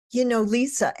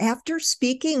Lisa, after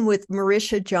speaking with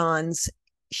Marisha Johns,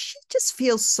 she just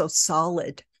feels so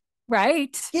solid.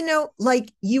 Right.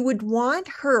 Like you would want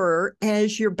her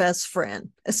as your best friend,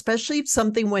 especially if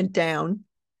something went down.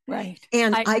 Right.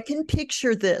 And I I can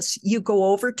picture this. You go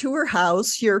over to her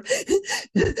house, you're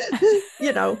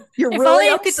If only really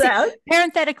you could see, upset.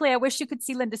 parenthetically, I wish you could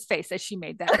see Linda's face as she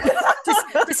made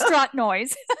that distraught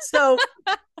noise. So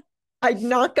I'd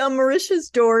knock on Marisha's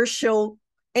door. She'll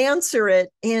answer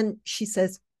it. And she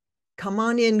says, "Come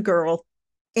on in, girl."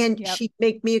 And Yep. she'd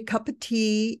make me a cup of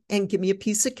tea and give me a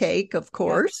piece of cake, of Yep.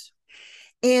 course.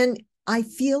 And I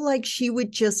feel like she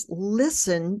would just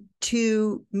listen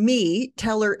to me,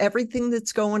 tell her everything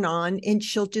that's going on, and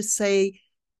she'll just say,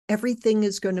 everything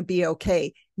is going to be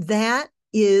okay. That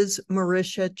is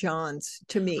Marisha Johns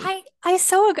to me. I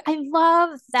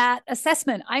love that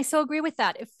assessment. I so agree with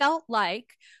that. It felt like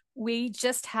we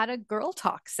just had a girl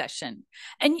talk session.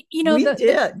 And We the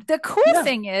did. the cool Yeah.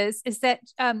 thing is that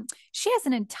she has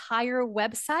an entire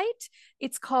website.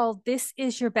 It's called This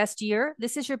is your best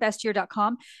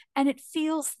year.com, and it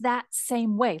feels that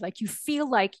same way. Like you feel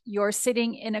like you're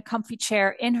sitting in a comfy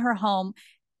chair in her home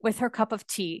with her cup of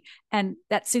tea and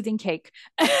that soothing cake.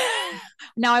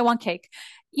 Now I want cake.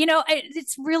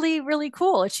 It's really, really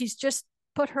cool. She's just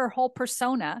put her whole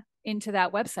persona into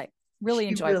that website. Really She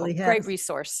enjoyable. really Great has.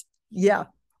 resource. Yeah.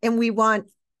 And we want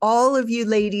all of you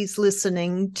ladies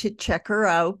listening to check her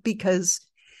out because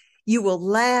you will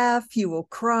laugh, you will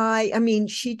cry. I mean,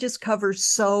 she just covers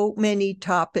so many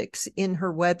topics in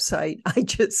her website.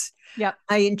 Yep.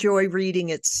 I enjoy reading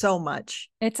it so much.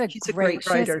 She's a great She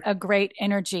has writer. a great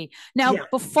energy. Now, Yeah.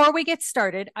 before we get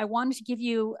started, I wanted to give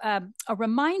you a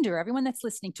reminder, everyone that's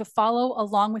listening, to follow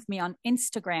along with me on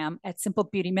Instagram at Simple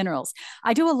Beauty Minerals.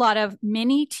 I do a lot of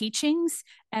mini teachings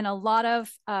and a lot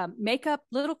of makeup,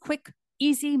 little quick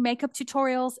easy makeup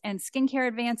tutorials and skincare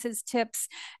advances tips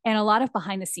and a lot of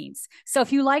behind the scenes. So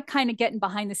if you like kind of getting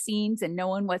behind the scenes and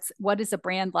knowing what is a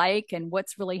brand like and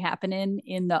what's really happening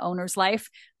in the owner's life,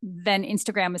 then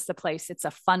Instagram is the place. It's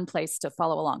a fun place to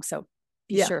follow along. So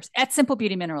be Yeah. sure at Simple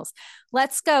Beauty Minerals.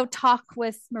 Let's go talk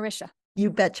with Marisha.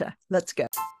 You betcha. Let's go.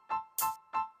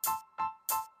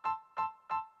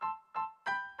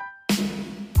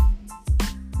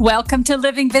 Welcome to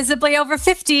Living Visibly Over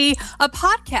 50, a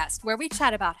podcast where we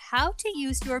chat about how to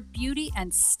use your beauty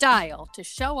and style to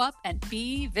show up and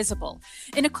be visible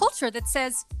in a culture that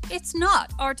says it's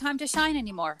not our time to shine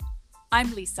anymore.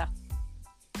 I'm Lisa.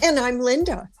 And I'm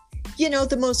Linda.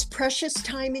 The most precious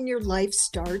time in your life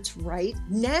starts right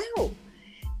now.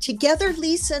 Together,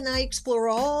 Lisa and I explore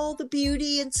all the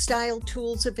beauty and style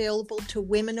tools available to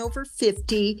women over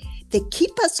 50 that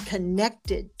keep us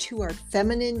connected to our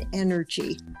feminine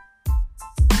energy.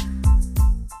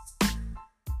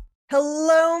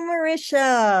 Hello,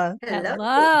 Marisha.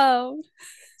 Hello.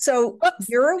 So Whoops.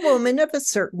 you're a woman of a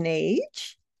certain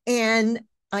age, and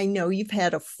I know you've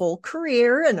had a full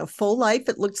career and a full life.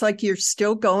 It looks like you're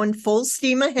still going full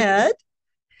steam ahead.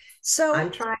 So I'm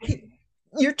trying.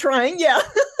 you're trying, yeah.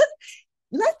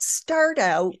 Let's start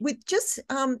out with just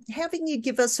having you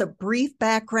give us a brief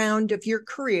background of your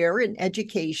career in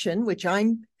education, which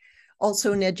I'm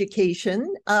also in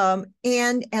education,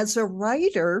 and as a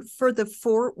writer for the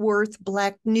Fort Worth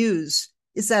Black News.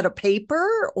 Is that a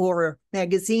paper or a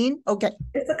magazine? Okay.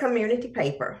 It's a community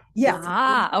paper.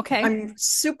 Yeah. Okay. I'm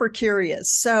super curious.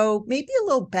 So maybe a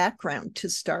little background to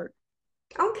start.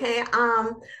 Okay.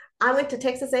 I went to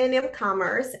Texas A&M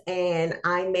Commerce and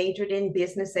I majored in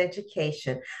business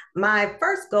education. My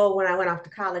first goal when I went off to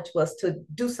college was to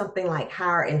do something like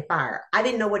hire and fire. I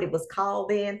didn't know what it was called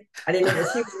then. I didn't know it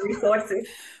was human resources.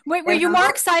 Wait, were And you more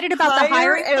excited about the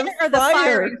hiring and or the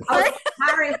firing fire. part?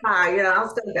 hire and fire,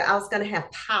 I was gonna have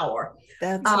power.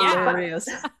 That's Yeah. hilarious.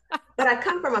 But I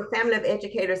come from a family of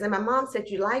educators, and my mom said,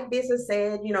 "You like business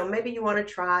ed, maybe you want to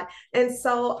try." And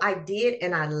so I did,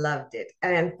 and I loved it.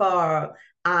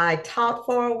 I taught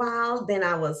for a while, then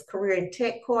I was career and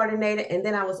tech coordinator, and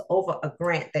then I was over a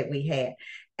grant that we had.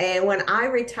 And when I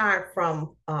retired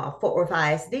from Fort Worth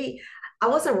ISD, I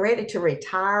wasn't ready to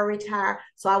retire.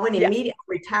 So I went Yeah. immediately,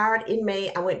 retired in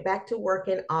May. I went back to work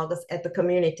in August at the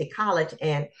community college,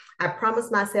 and I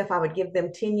promised myself I would give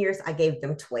them 10 years. I gave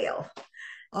them 12.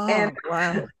 And Oh,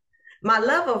 wow. my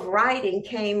love of writing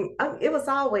it was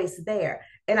always there.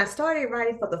 And I started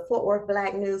writing for the Fort Worth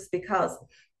Black News because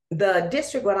the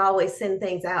district would always send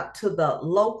things out to the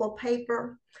local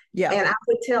paper. Yeah. And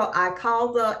I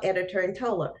called the editor and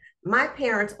told her, my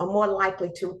parents are more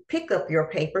likely to pick up your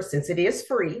paper since it is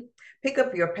free, pick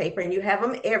up your paper and you have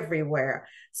them everywhere.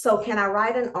 So can I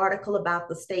write an article about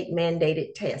the state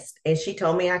mandated test? And she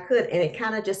told me I could. And it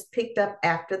kind of just picked up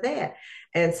after that.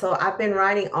 And so I've been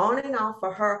writing on and off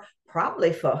for her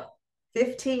probably for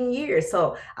 15 years.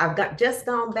 So I've just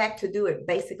gone back to do it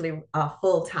basically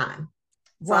full time.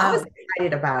 So I was Wow.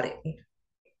 excited about it.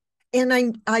 And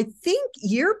I think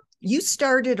you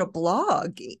started a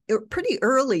blog pretty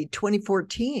early,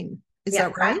 2014. Is Yeah,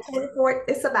 that right?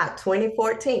 it's about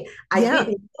 2014. I Yeah.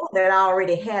 didn't know that I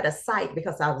already had a site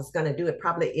because I was going to do it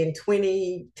probably in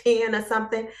 2010 or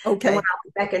something. And when Okay. I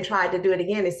went back and tried to do it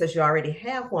again, it says you already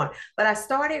have one. But I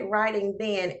started writing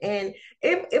then, and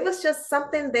it was just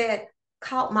something that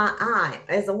caught my eye.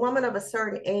 As a woman of a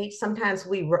certain age, sometimes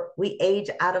we age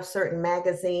out of certain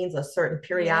magazines or certain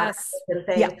periodicals Yes.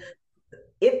 and Yeah. things.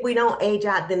 If we don't age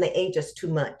out, then they age us too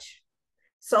much.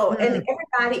 So, and Mm.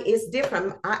 everybody is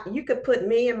different. You could put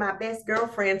me and my best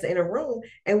girlfriends in a room,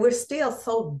 and we're still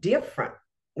so different.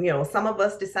 Some of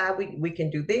us decide we can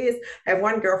do this. I have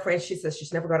one girlfriend, she says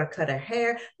she's never going to cut her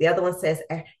hair. The other one says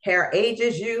hair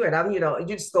ages you, and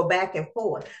you just go back and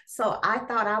forth. So I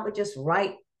thought I would just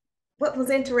write what was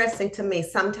interesting to me.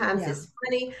 Sometimes Yeah. it's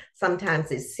funny,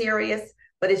 sometimes it's serious,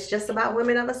 but it's just about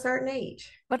women of a certain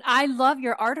age. But I love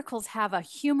your articles have a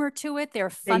humor to it. They're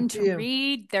They fun to do.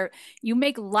 read. You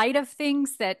make light of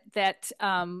things that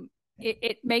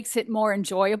it makes it more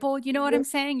enjoyable. You know what I'm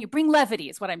saying? You bring levity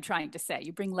is what I'm trying to say.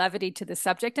 You bring levity to the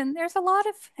subject, and there's a lot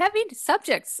of heavy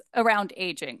subjects around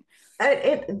aging.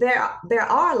 There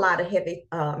are a lot of heavy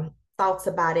thoughts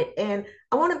about it, and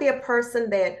I want to be a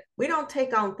person that we don't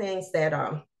take on things that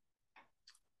are,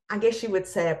 I guess you would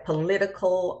say,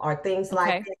 political or things like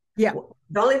Okay. that. Yeah.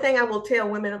 The only thing I will tell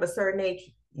women of a certain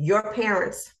age, your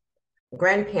parents,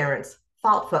 grandparents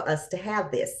fought for us to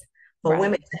have this, for Right.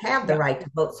 women to have the Yeah. right to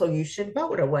vote, so you should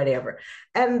vote or whatever.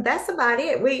 And that's about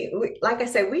it. We like I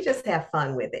said, we just have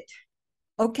fun with it.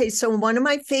 Okay. So one of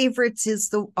my favorites is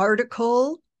the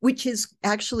article, which is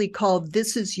actually called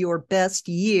This Is Your Best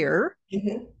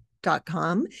Mhm.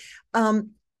 Year.com.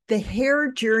 The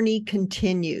hair journey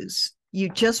continues. You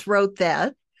just wrote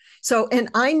that. So, and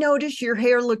I notice your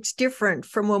hair looks different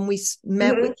from when we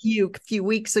met Mhm. with you a few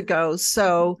weeks ago.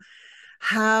 So,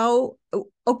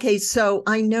 okay, so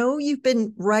I know you've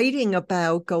been writing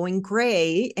about going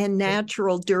gray and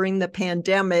natural during the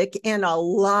pandemic, and a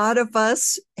lot of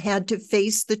us had to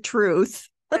face the truth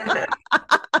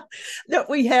that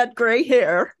we had gray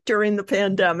hair during the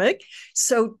pandemic.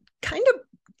 So, kind of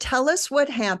tell us what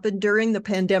happened during the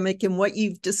pandemic and what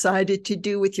you've decided to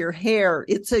do with your hair.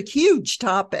 It's a huge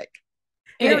topic,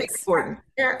 It very is. important.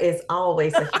 There is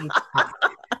always a huge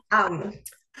um,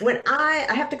 when I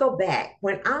have to go back,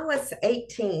 when I was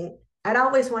 18, I'd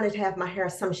always wanted to have my hair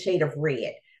some shade of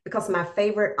red because my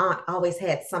favorite aunt always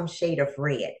had some shade of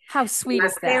red. How sweet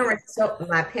is that?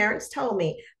 My parents told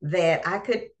me that I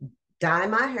could dye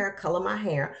my hair, color my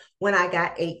hair when I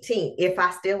got 18 if I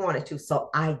still wanted to. So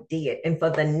I did. And for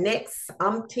the next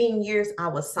umpteen years, I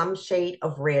was some shade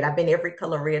of red. I've been every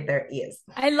color red there is.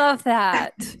 I love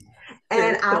that. And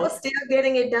Very I was cool. still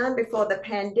getting it done before the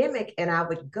pandemic. And I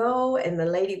would go and the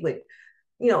lady would,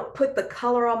 put the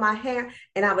color on my hair.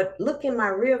 And I would look in my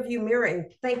rear view mirror and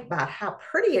think about how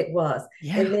pretty it was.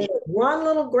 Yeah. And then one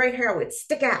little gray hair would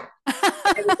stick out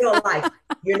and feel like,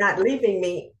 you're not leaving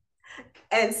me.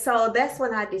 And so that's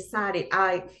when I decided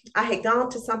I had gone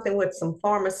to something with some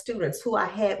former students who I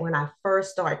had when I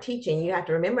first started teaching. You have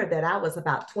to remember that I was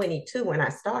about 22 when I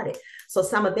started. So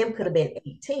some of them could have been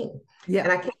 18. Yeah.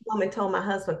 And I came home and told my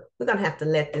husband, we're going to have to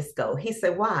let this go. He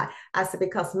said, why? I said,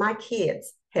 because my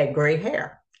kids had gray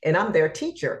hair and I'm their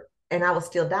teacher and I was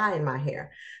still dyeing my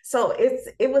hair. So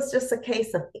it was just a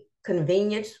case of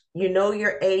convenience. You know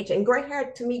your age, and gray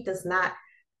hair to me does not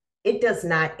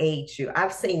age you.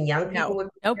 I've seen young people No. with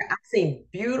Nope. gray hair. I've seen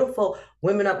beautiful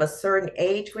women of a certain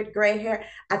age with gray hair.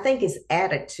 I think it's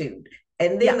attitude.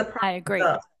 And then Yeah. I agree.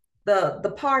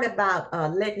 the part about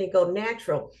letting it go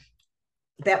natural,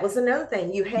 that was another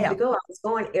thing. You had Yeah. to go. I was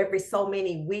going every so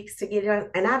many weeks to get it done,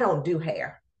 and I don't do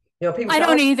hair. People I say,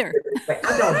 don't "Oh, either.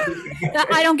 I don't do hair."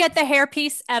 I don't get the hair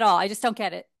piece at all. I just don't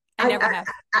get it. I I, never have.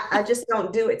 I just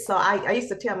don't do it. So I used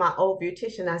to tell my old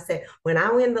beautician, I said, when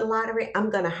I win the lottery, I'm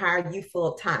going to hire you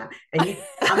full time. And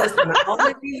I'm just going to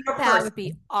only be your That person. would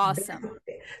be awesome.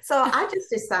 So I just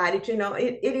decided,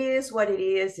 it is what it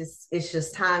is. It's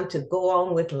just time to go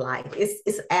on with life.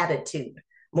 It's attitude.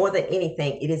 More than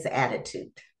anything, it is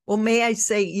attitude. Well, may I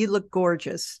say you look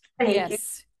gorgeous. Thank you.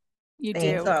 Yes, you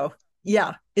Thank do. So,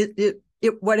 yeah, it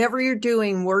whatever you're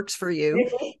doing works for you.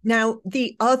 you. Now,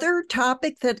 the other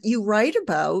topic that you write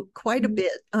about quite a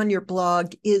bit on your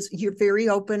blog is you're very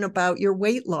open about your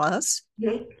weight loss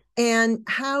Mhm. and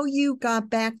how you got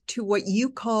back to what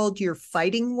you called your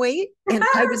fighting weight. And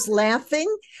I was laughing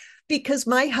because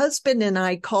my husband and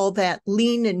I call that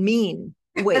lean and mean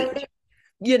weight.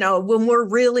 When we're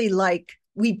really like,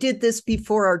 we did this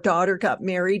before our daughter got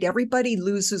married. Everybody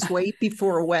loses weight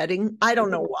before a wedding. I don't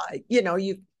know why. You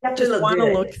just want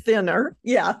to look thinner.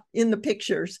 Yeah, in the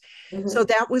pictures. Mm-hmm. So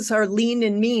that was our lean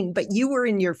and mean, but you were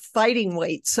in your fighting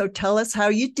weight. So tell us how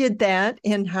you did that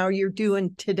and how you're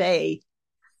doing today.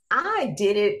 I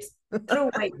did it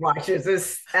through Weight Watchers.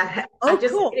 I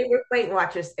just did it with Weight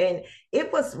Watchers. And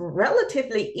it was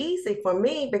relatively easy for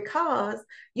me because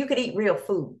you could eat real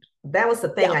food. That was the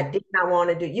thing I did not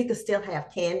want to do. You could still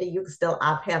have candy. You could still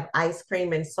have ice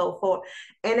cream and so forth.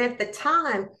 And at the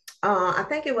time, I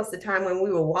think it was the time when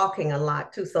we were walking a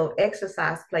lot too. So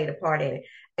exercise played a part in it.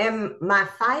 And my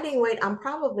fighting weight, I'm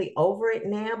probably over it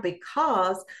now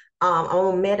because I'm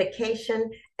on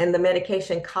medication and the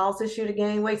medication causes you to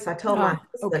gain weight. So I told my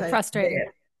husband frustrating.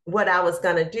 What I was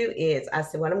going to do is, I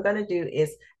said, what I'm going to do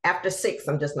is after 6,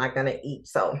 I'm just not going to eat.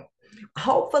 So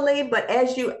hopefully, but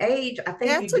as you age, I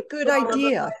think that's a good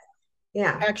idea.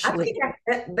 Yeah, actually,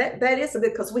 that is a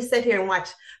good, because we sit here and watch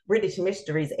British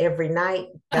Mysteries every night.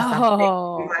 That's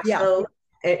our show,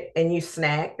 and you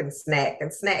snack and snack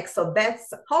and snack. So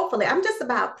that's hopefully, I'm just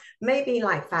about maybe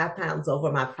like 5 pounds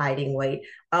over my fighting weight.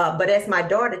 But as my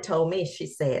daughter told me, she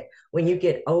said, when you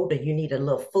get older, you need a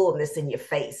little fullness in your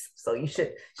face. So you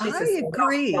should. She said,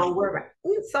 agree. Don't worry.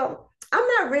 So I'm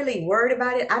not really worried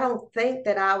about it. I don't think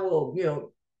that I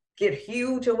will, get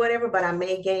huge or whatever, but I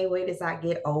may gain weight as I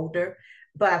get older.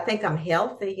 But I think I'm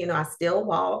healthy. I still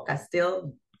walk. I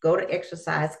still go to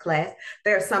exercise class.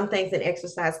 There are some things in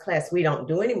exercise class we don't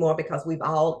do anymore because we've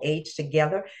all aged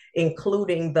together,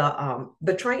 including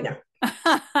the trainer.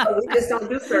 So we just don't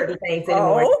do certain things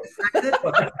anymore.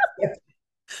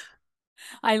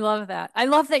 I love that. I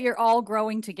love that you're all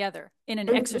growing together in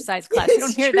an exercise class. You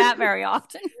don't hear that very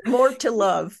often. More to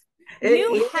love.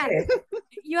 You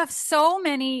have so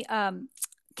many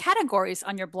categories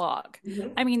on your blog.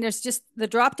 Mm-hmm. I mean, there's just the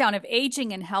drop down of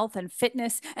aging and health and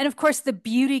fitness. And of course, the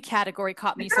beauty category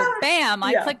caught me. So bam,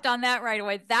 I clicked on that right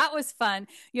away. That was fun.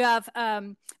 You have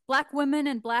Black women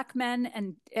and Black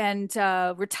men and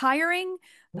retiring.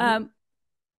 Mm-hmm.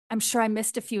 I'm sure I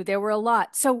missed a few. There were a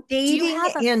lot. So dating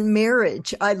and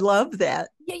marriage. I love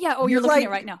that. Yeah. Oh, you're looking at it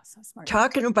right now. So smart.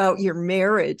 Talking about your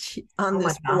marriage on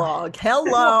this blog.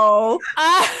 Hello.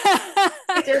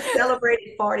 I just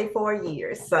celebrated 44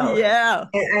 years. So yeah.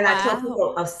 And I tell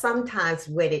people of sometimes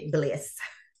wedded bliss.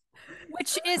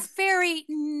 Which is very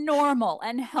normal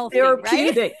and healthy,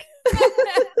 therapeutic.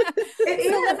 Right?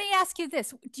 So let me ask you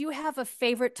this. Do you have a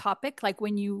favorite topic? Like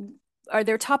are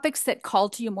there topics that call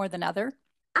to you more than other?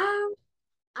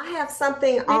 I have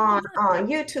something on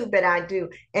YouTube that I do,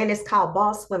 and it's called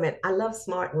Boss Women. I love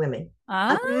smart women.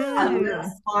 I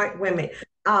love smart women.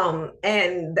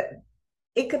 And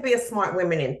it could be a smart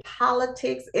woman in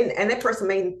politics, and that person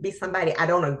may be somebody I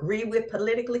don't agree with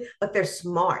politically, but they're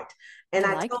smart. And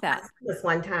I told that this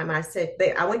one time, I said,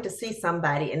 I went to see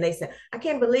somebody, and they said, I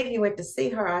can't believe you went to see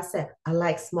her. I said, I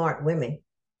like smart women.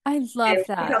 I love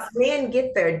that. Because men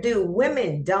get their due,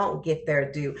 women don't get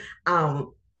their due.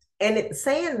 And it's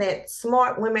saying that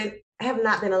smart women have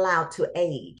not been allowed to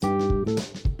age.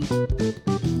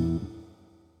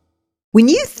 When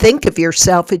you think of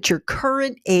yourself at your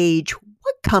current age,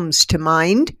 what comes to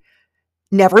mind?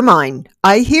 Never mind.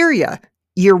 I hear you.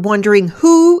 You're wondering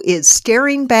who is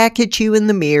staring back at you in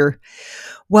the mirror.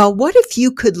 Well, what if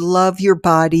you could love your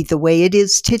body the way it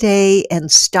is today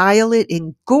and style it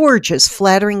in gorgeous,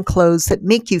 flattering clothes that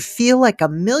make you feel like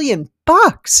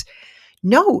 $1,000,000?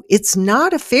 No, it's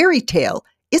not a fairy tale.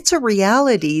 It's a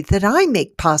reality that I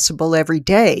make possible every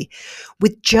day.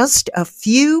 With just a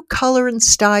few color and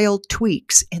style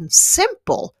tweaks and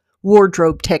simple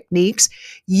wardrobe techniques,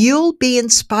 you'll be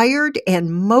inspired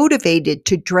and motivated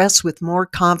to dress with more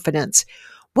confidence.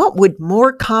 What would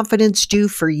more confidence do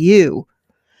for you?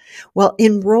 Well,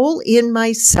 enroll in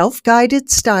my self-guided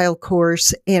style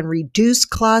course and reduce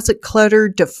closet clutter,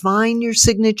 define your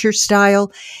signature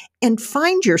style, and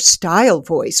find your style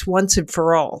voice once and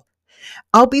for all.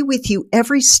 I'll be with you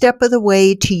every step of the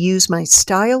way to use my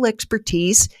style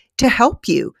expertise to help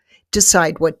you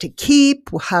decide what to keep,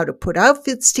 how to put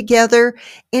outfits together,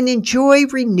 and enjoy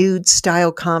renewed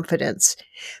style confidence.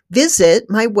 Visit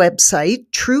my website,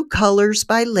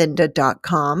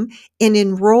 truecolorsbylinda.com, and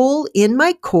enroll in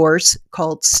my course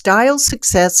called Style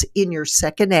Success in Your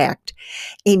Second Act,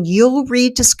 and you'll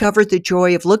rediscover the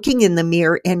joy of looking in the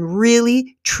mirror and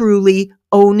really, truly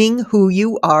owning who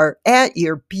you are at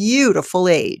your beautiful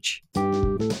age.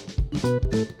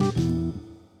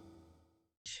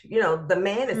 The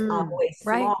man is always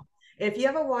small. Right. If you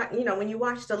ever watch, when you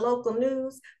watch the local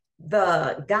news,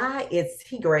 The guy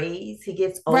he grays, he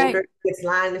gets Right. older, gets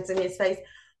lines in his face.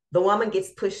 The woman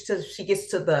gets pushed to, she gets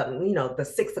to the, the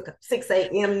 6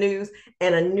 a.m. news,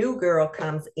 and a new girl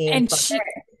comes in And for she,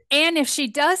 that. and if she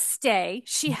does stay,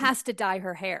 she has to dye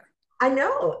her hair. I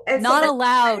know. And so Not that's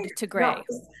allowed to no, gray.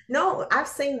 no, I've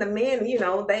seen the men,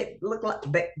 they look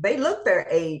like they look their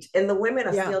age, and the women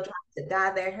are Yeah. still trying to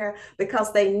dye their hair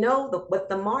because they know what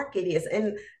the market is.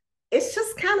 And it's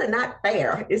just kind of not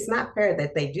fair. It's not fair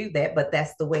that they do that, but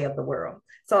that's the way of the world.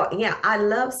 So yeah, I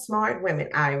love smart women.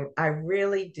 I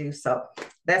really do. So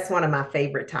that's one of my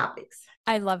favorite topics.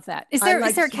 I love that. Is I there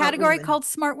like a smart category women. called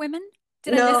smart women?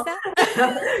 Did I miss No,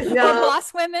 that? Or no,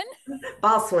 boss women?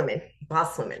 boss women,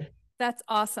 boss women. That's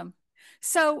awesome.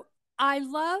 So I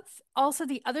love also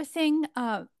the other thing,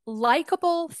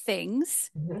 likable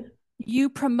things. Mhm, You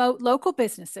promote local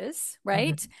businesses,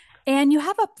 right? mhm, And you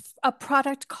have a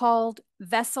product called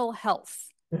Vessel Health.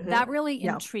 That mhm, really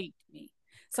Yeah. intrigued me.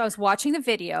 So I was watching the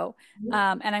video,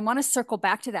 mhm. and I want to circle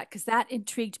back to that because that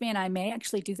intrigued me and I may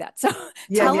actually do that. So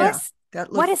Yeah. tell Yeah. us,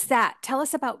 That what looked, is that? Tell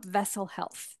us about Vessel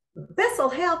Health. Vessel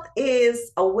Health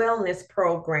is a wellness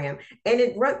program, and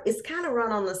it's kind of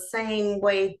run on the same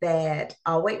way that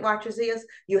Weight Watchers is.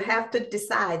 You have to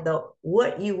decide though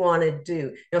what you want to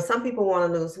do. Some people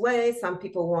want to lose weight, some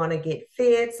people want to get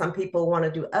fit, some people want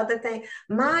to do other things.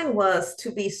 Mine was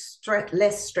to be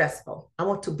less stressful. I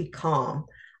want to be calm.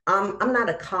 I'm not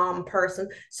a calm person.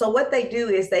 So what they do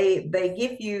is they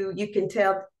give you,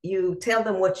 you tell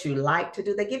them what you like to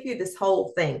do. They give you this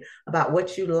whole thing about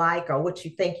what you like or what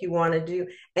you think you want to do.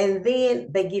 And then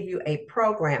they give you a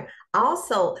program.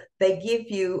 Also, they give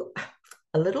you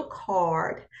a little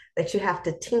card that you have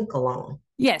to tinkle on.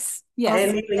 Yes, oh, yes. And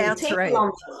then when you that's tinkle right.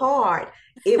 on the card,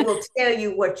 it will tell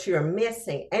you what you're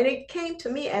missing. And it came to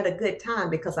me at a good time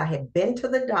because I had been to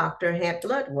the doctor and had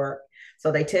blood work.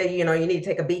 So they tell you, you need to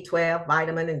take a B12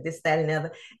 vitamin and this, that, and the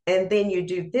other. And then you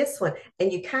do this one.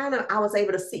 And I was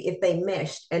able to see if they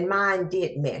meshed, and mine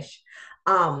did mesh.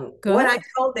 What I Good.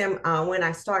 told them when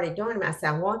I started doing them, I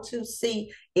said, I want to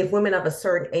see if women of a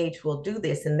certain age will do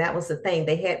this. And that was the thing.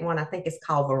 They had one, I think it's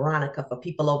called Veronica for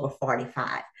people over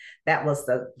 45. That was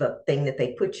the thing that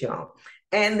they put you on.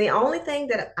 And the only thing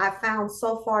that I found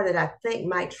so far that I think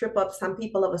might trip up some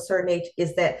people of a certain age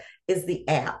is the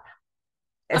app.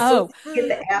 As soon as Oh, you get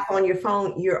the app on your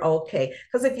phone, you're okay.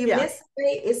 Because if you Yeah. miss a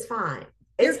day, it's fine.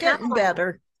 You're It's kind getting of like,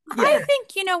 better. I Yeah. yeah.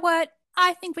 think you know what?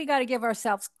 I think we got to give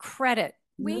ourselves credit.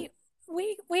 Mhm.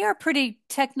 We are pretty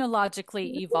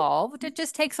technologically evolved. It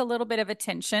just takes a little bit of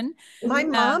attention. My Mhm.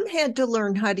 Uh, mom had to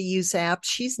learn how to use apps.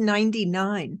 She's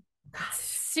 99. Gosh.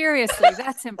 seriously,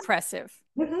 that's impressive.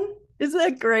 Mhm. Isn't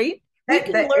that great? We That,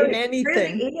 can that learn it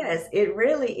anything. really is. It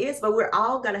really is. But we're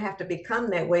all going to have to become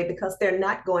that way because they're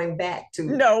not going back to.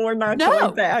 No, we're not going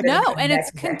No, back. They're not no, going and back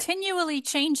it's to that. continually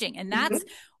changing, and that's Mhm.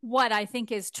 what I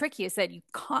think is tricky is that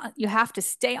you have to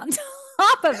stay on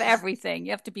top of everything.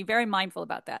 You have to be very mindful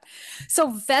about that. So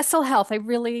Vessel Health, I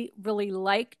really, really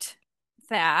liked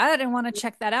that and want to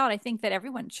check that out. I think that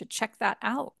everyone should check that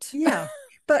out. Yeah.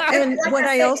 But, And and like what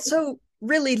I I said, also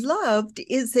really loved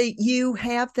is that you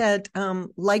have that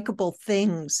likable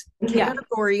things Yeah. mhm.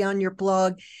 category on your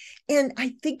blog. And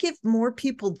I think if more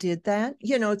people did that,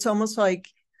 it's almost like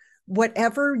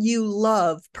whatever you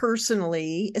love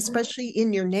personally, especially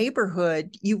in your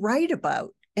neighborhood, you write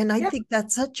about. And I Yeah. think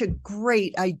that's such a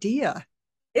great idea.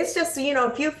 It's just,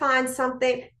 if you find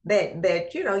something that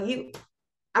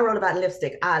I wrote about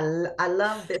lipstick. I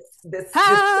love this thing.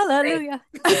 Hallelujah.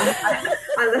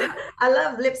 I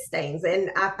love lip stains,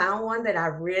 and I found one that I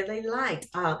really liked.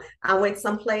 I went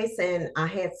someplace and I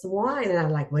had some wine, and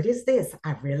I'm like, "What is this?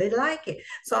 I really like it."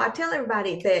 So I tell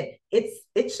everybody that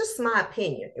it's just my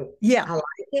opinion. Yeah. I like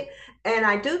it, and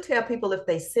I do tell people if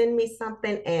they send me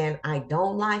something and I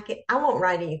don't like it, I won't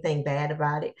write anything bad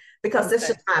about it because it's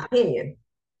Okay. just my opinion.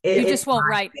 You It's just won't my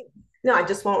write. opinion. No, I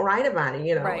just won't write about it,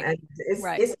 Right. and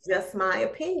Right. it's just my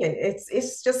opinion.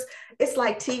 It's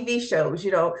like TV shows,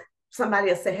 somebody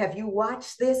will say, "Have you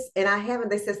watched this?" And I haven't.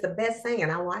 They say it's the best thing,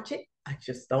 and I watch it. I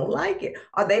just don't like it,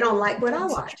 or they don't like what I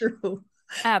That's watch. true.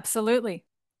 Absolutely.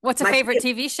 What's a My favorite kids,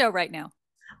 TV show right now?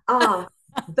 uh,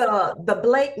 the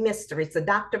Blake mysteries, the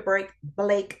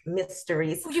Blake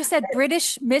mysteries. Oh, you said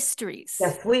British mysteries.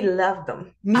 Yes, we love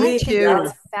them. Me I We think love too.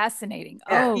 that's fascinating.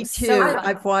 that. Oh, Me so too. I, good.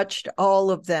 I've watched all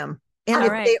of them. And All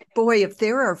I right. if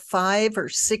there are 5 or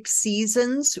 6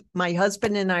 seasons, my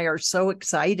husband and I are so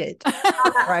excited,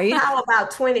 right? How about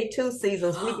 22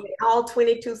 seasons? We did all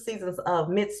 22 seasons of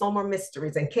Midsummer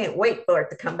Mysteries and can't wait for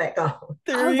it to come back on.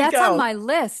 There Oh, you that's on go. my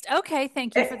list. Okay,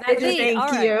 thank you for that It just lead. Thank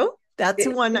All right. you. That's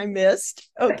the one I missed.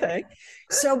 Okay.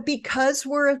 So because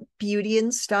we're a beauty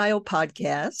and style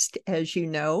podcast, as you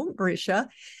know, Marisha,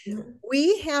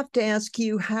 we have to ask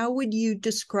you, how would you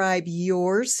describe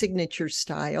your signature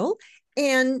style?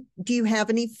 And do you have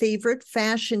any favorite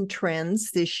fashion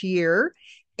trends this year?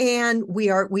 And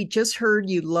we just heard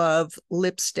you love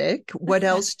lipstick. What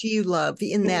else do you love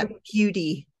in that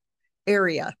beauty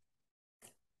area?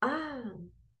 Um,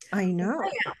 I know.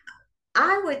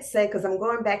 I would say, because I'm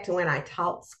going back to when I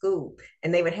taught school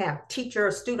and they would have teacher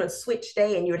or student switch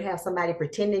day and you would have somebody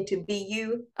pretending to be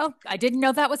you. Oh, I didn't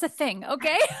know that was a thing.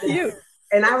 Okay. Cute.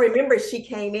 And I remember she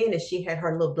came in and she had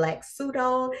her little black suit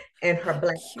on and her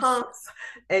black pumps,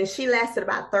 and she lasted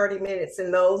about 30 minutes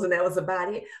in those, and that was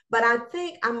about it. But I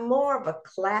think I'm more of a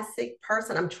classic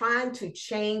person. I'm trying to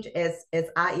change as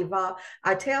I evolve.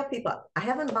 I tell people I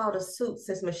haven't bought a suit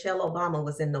since Michelle Obama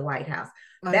was in the White House.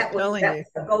 That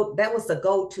was the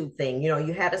go-to thing. You know,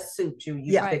 you had a suit that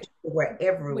you wear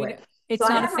everywhere. It's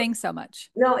not a thing so much.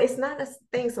 No, it's not a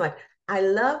thing so much. I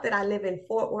love that I live in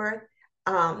Fort Worth.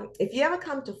 If you ever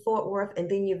come to Fort Worth and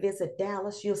then you visit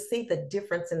Dallas, you'll see the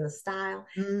difference in the style.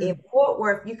 In Fort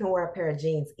Worth, you can wear a pair of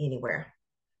jeans anywhere.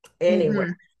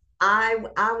 I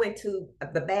went to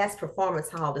the Bass Performance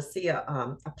Hall to see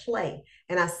a play,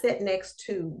 and I sat next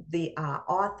to the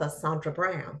author Sandra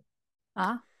Brown.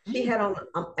 She had on,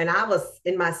 and I was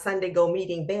in my Sunday go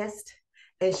meeting best,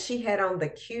 and she had on the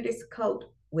cutest coat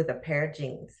with a pair of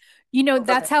jeans. You know,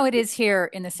 that's how it is here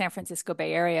in the San Francisco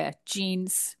Bay Area.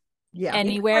 Jeans,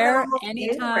 anywhere,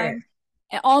 anytime,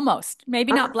 almost.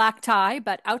 Maybe not black tie,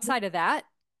 but outside of that,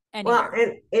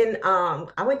 anywhere.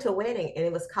 Well, I went to a wedding and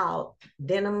it was called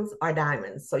Denims or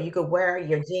Diamonds. So you could wear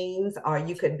your jeans or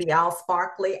you could be all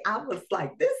sparkly. I was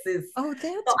like, this is that's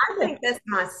so I think that's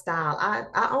my style. I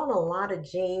own a lot of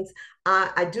jeans.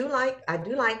 I do like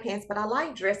pants, but I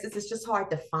like dresses. It's just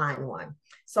hard to find one.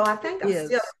 So I think I'm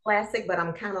still classic, but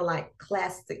I'm kind of like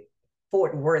classic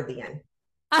Fort Worthian.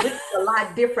 Which is a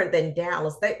lot different than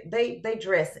Dallas. They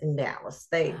dress in Dallas.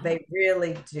 They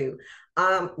really do.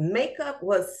 Makeup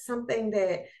was something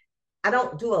that I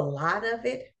don't do a lot of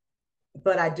it,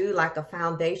 but I do like a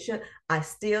foundation. I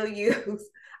still use,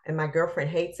 and my girlfriend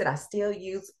hates it, I still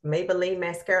use Maybelline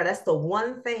mascara. That's the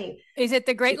one thing. Is it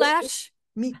the Great Lash?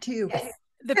 Me too. Yes.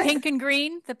 The pink and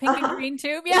green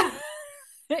tube. Yeah.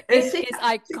 It is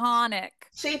iconic.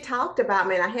 She talked about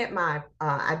me, and I had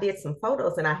I did some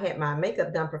photos and I had my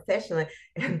makeup done professionally.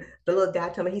 And the little guy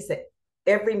told me, he said,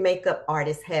 every makeup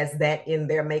artist has that in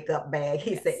their makeup bag.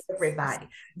 He said, everybody.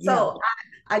 Yeah. So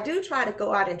I do try to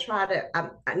go out and try to,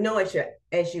 I know as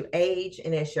you age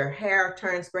and as your hair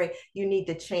turns gray, you need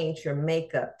to change your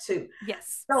makeup too.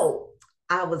 Yes. So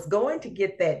I was going to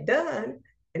get that done.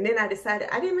 And then I decided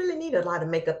I didn't really need a lot of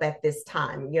makeup at this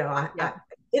time. You know,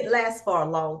 it lasts for a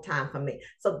long time for me.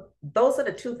 So those are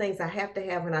the two things I have to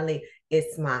have when I leave.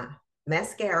 It's my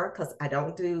mascara, because I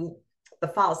don't do the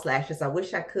false lashes. I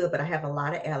wish I could, but I have a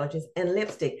lot of allergies, and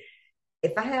lipstick.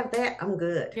 If I have that, I'm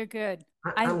good. You're good.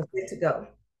 I'm good to go.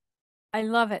 I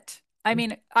love it. I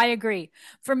mean, I agree.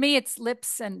 For me, it's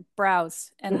lips and brows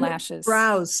and lashes.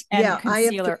 Brows. And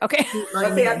concealer. Okay.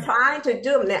 See, I'm trying to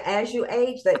do them. Now, as you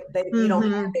age, they you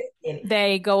don't have it in.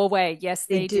 They go away. Yes,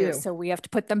 they do. So we have to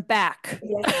put them back.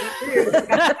 Yes, we do.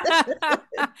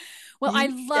 Well, I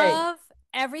love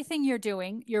everything you're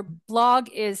doing. Your blog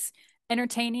is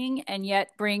entertaining and yet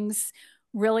brings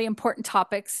really important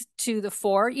topics to the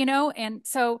fore, you know? And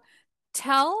so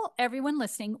tell everyone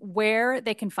listening where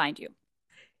they can find you.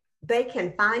 They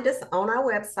can find us on our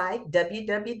website,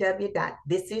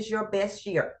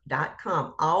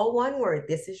 www.thisisYourBestYear.com. All one word,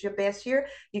 This Is Your Best Year.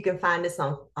 You can find us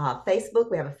on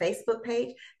Facebook. We have a Facebook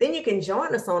page. Then you can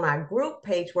join us on our group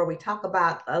page where we talk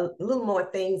about a little more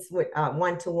things with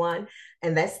one-to-one.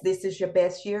 And that's This Is Your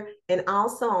Best Year. And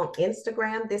also on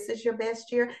Instagram, This Is Your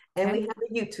Best Year. And we have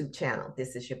a YouTube channel,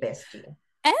 This Is Your Best Year.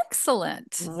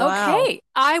 Excellent. Wow. Okay.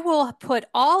 I will put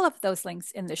all of those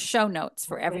links in the show notes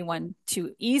for everyone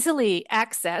to easily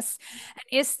access. And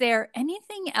is there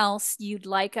anything else you'd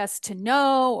like us to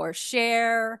know or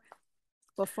share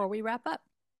before we wrap up?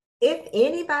 If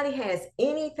anybody has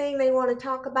anything they want to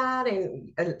talk about,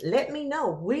 and let me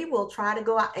know. We will try to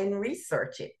go out and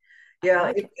research it. You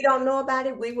know, if we don't know about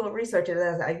it, we will research it.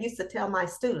 As I used to tell my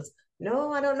students,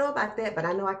 no, I don't know about that, but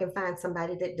I know I can find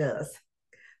somebody that does.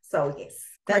 So yes.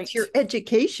 That's your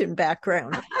education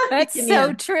background. That's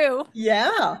so true.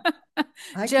 Yeah.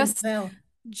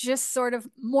 Just sort of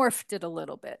morphed it a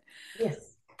little bit.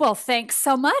 Yes. Well, thanks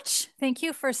so much. Thank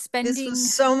you for spending. This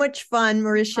was so much fun,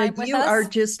 Marisha. You are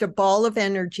just a ball of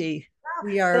energy.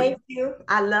 We are. Thank you.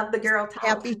 I love the girl talk.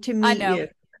 Happy to meet you.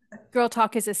 Girl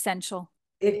talk is essential.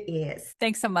 It is.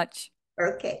 Thanks so much.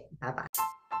 Okay. Bye-bye.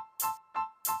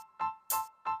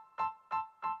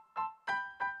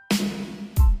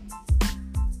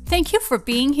 Thank you for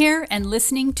being here and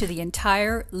listening to the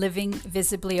entire Living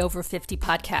Visibly Over 50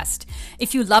 podcast.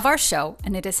 If you love our show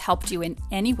and it has helped you in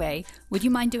any way, would you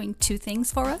mind doing 2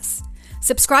 things for us?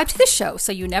 Subscribe to the show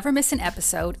so you never miss an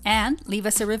episode and leave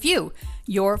us a review.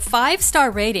 Your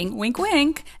 5-star rating, wink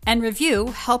wink, and review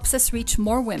helps us reach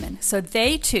more women so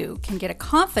they too can get a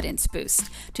confidence boost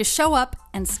to show up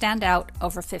and stand out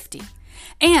over 50.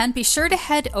 And be sure to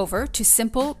head over to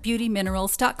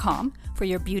simplebeautyminerals.com for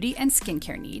your beauty and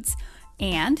skincare needs,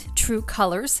 and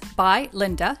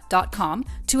truecolorsbylinda.com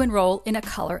to enroll in a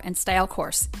color and style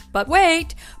course. But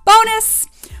wait, bonus!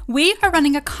 We are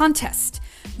running a contest.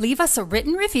 Leave us a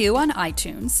written review on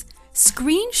iTunes,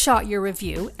 screenshot your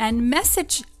review, and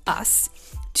message us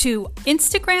to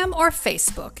Instagram or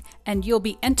Facebook, and you'll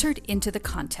be entered into the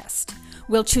contest.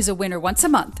 We'll choose a winner once a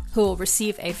month who will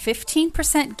receive a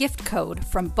 15% gift code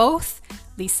from both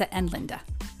Lisa and Linda.